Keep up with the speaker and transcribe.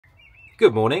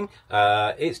Good morning.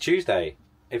 It's Tuesday.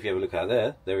 If you have a look out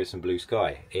there, there is some blue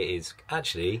sky. It is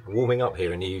actually warming up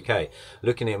here in the UK.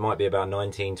 Looking, it might be about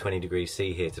 19-20 degrees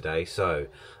C here today. So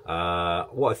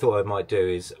what I thought I might do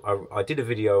is I did a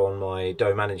video on my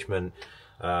dough management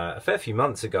a fair few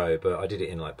months ago, but I did it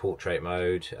in like portrait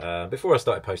mode before I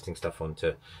started posting stuff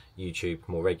onto YouTube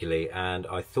more regularly, and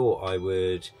I thought I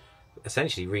would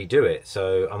essentially redo it.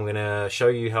 So I'm going to show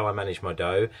you how I manage my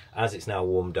dough as it's now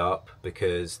warmed up,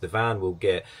 because the van will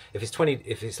get, if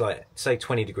it's like say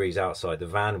 20 degrees outside, the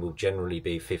van will generally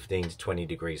be 15 to 20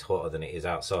 degrees hotter than it is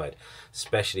outside,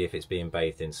 especially if it's being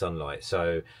bathed in sunlight.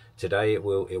 So today it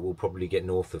will probably get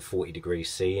north of 40 degrees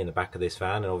C in the back of this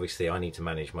van, and obviously I need to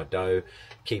manage my dough,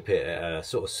 keep it at a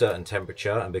sort of certain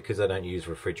temperature, and because I don't use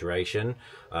refrigeration,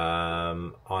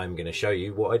 I'm going to show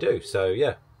you what I do. So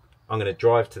yeah, I'm going to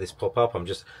drive to this pop-up. I'm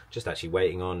just actually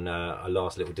waiting on a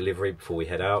last little delivery before we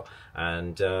head out,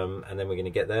 and then we're going to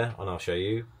get there and I'll show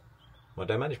you my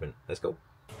dough management. Let's go.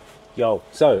 Yo,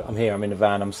 so I'm here, I'm in the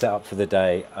van, I'm set up for the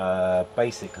day.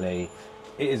 Basically,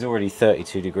 it is already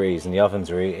 32 degrees and the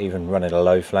ovens are even running at a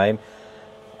low flame.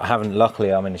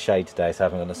 Luckily I'm in the shade today, so I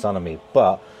haven't got the sun on me,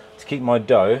 but to keep my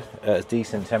dough at a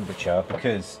decent temperature,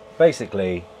 because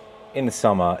basically in the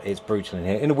summer it's brutal in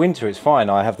here. In the winter it's fine.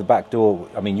 I have the back door,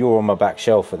 I mean, you're on my back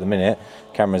shelf at the minute,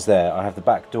 camera's there. I have the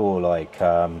back door like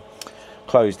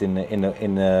closed in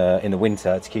the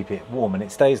winter to keep it warm, and it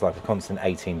stays like a constant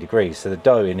 18 degrees. So the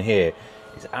dough in here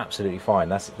is absolutely fine.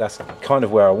 That's kind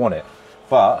of where I want it.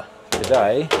 But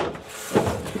today,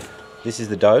 this is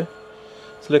the dough.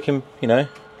 It's looking, you know,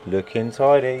 looking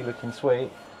tidy, looking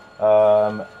sweet.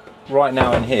 Right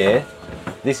now in here,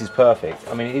 this is perfect.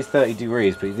 I mean, it is 30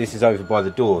 degrees, but this is over by the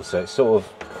door, so it's sort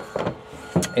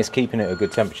of, it's keeping it a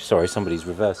good temperature. Sorry, somebody's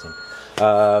reversing.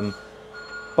 But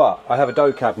I have a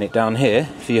dough cabinet down here.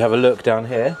 If you have a look down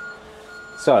here,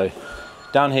 so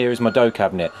down here is my dough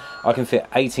cabinet. I can fit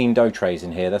 18 dough trays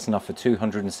in here. That's enough for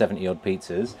 270 odd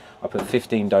pizzas. I put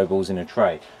 15 dough balls in a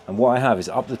tray, and what I have is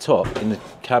up the top in the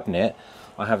cabinet,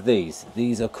 I have these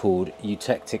are called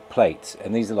eutectic plates,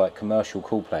 and these are like commercial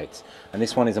cool plates, and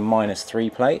this one is a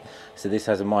 -3 plate, so this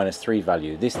has a -3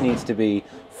 value. This needs to be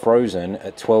frozen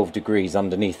at 12 degrees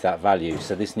underneath that value,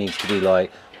 so this needs to be like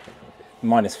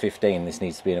 -15. This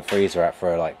needs to be in a freezer at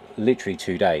for like literally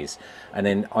 2 days, and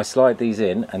then I slide these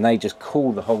in and they just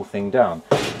cool the whole thing down.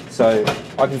 So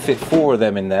I can fit 4 of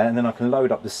them in there, and then I can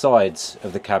load up the sides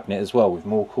of the cabinet as well with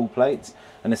more cool plates.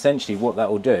 And essentially what that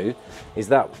will do is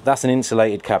that's an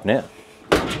insulated cabinet.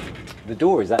 The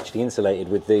door is actually insulated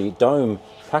with the dome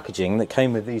packaging that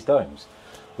came with these domes,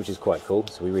 which is quite cool,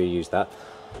 so we reused that.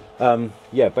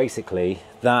 Yeah, basically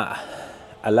that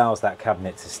allows that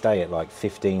cabinet to stay at like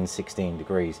 15-16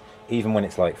 degrees, even when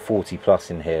it's like 40 plus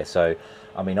in here. So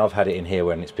I mean, I've had it in here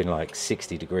when it's been like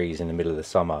 60 degrees in the middle of the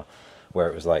summer, where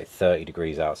it was like 30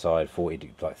 degrees outside,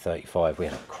 40, like 35. We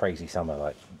had a crazy summer,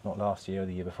 like not last year or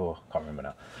the year before, can't remember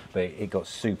now, but it got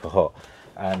super hot.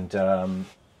 And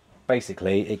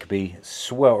basically it could be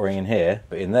sweltering in here,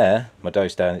 but in there my dough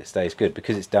stays good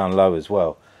because it's down low as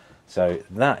well. So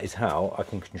that is how I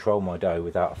can control my dough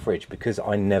without a fridge, because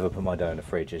I never put my dough in a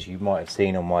fridge, as you might have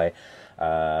seen on my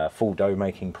full dough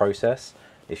making process.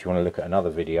 If you want to look at another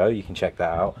video, you can check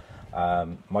that out.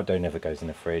 My dough never goes in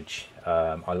the fridge.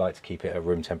 I like to keep it at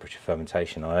room temperature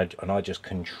fermentation, and I just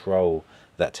control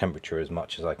that temperature as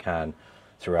much as I can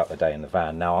throughout the day in the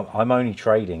van. Now I'm only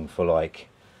trading for like,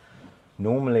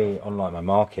 normally on like my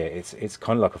market, it's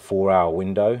kind of like a 4-hour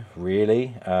window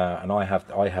really, and I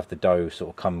have the dough sort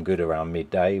of come good around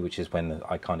midday, which is when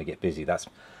I kind of get busy. That's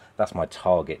my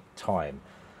target time,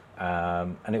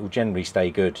 and it will generally stay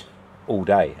good all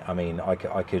day. I mean,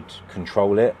 I could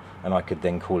control it and I could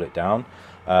then cool it down.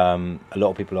 A lot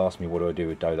of people ask me what do I do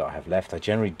with dough that I have left. I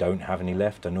generally don't have any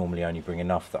left. I normally only bring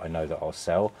enough that I know that I'll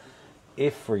sell.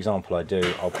 If, for example, I do,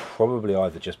 I'll probably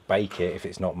either just bake it if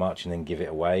it's not much and then give it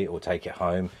away, or take it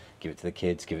home, give it to the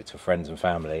kids, give it to friends and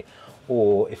family.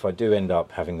 Or if I do end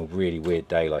up having a really weird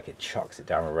day, like it chucks it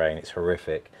down with rain, it's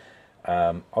horrific,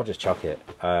 I'll just chuck it.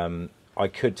 I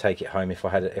could take it home if I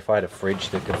had a fridge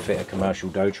that could fit a commercial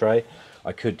dough tray.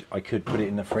 I could put it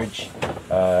in the fridge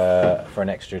for an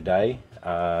extra day,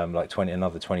 like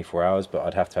another 24 hours, but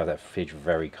I'd have to have that fridge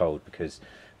very cold because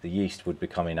the yeast would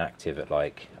become inactive at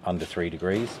like under 3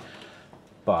 degrees.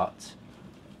 But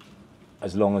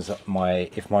as long as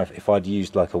if I'd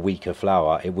used like a weaker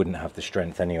flour, it wouldn't have the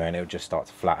strength anyway, and it would just start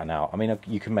to flatten out. I mean,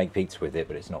 you can make pizza with it,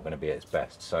 but it's not going to be at its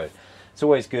best. So it's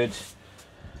always good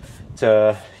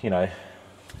to, you know,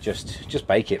 just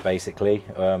bake it basically.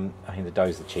 I think the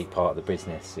dough's the cheap part of the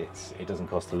business. It doesn't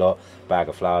cost a lot. Bag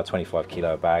of flour, 25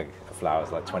 kilo bag of flour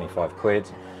is like 25 quid.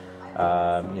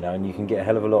 you know, and you can get a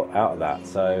hell of a lot out of that.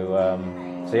 So,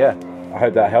 so yeah, I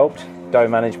hope that helped. Dough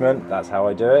management, that's how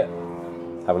I do it.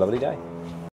 Have a lovely day.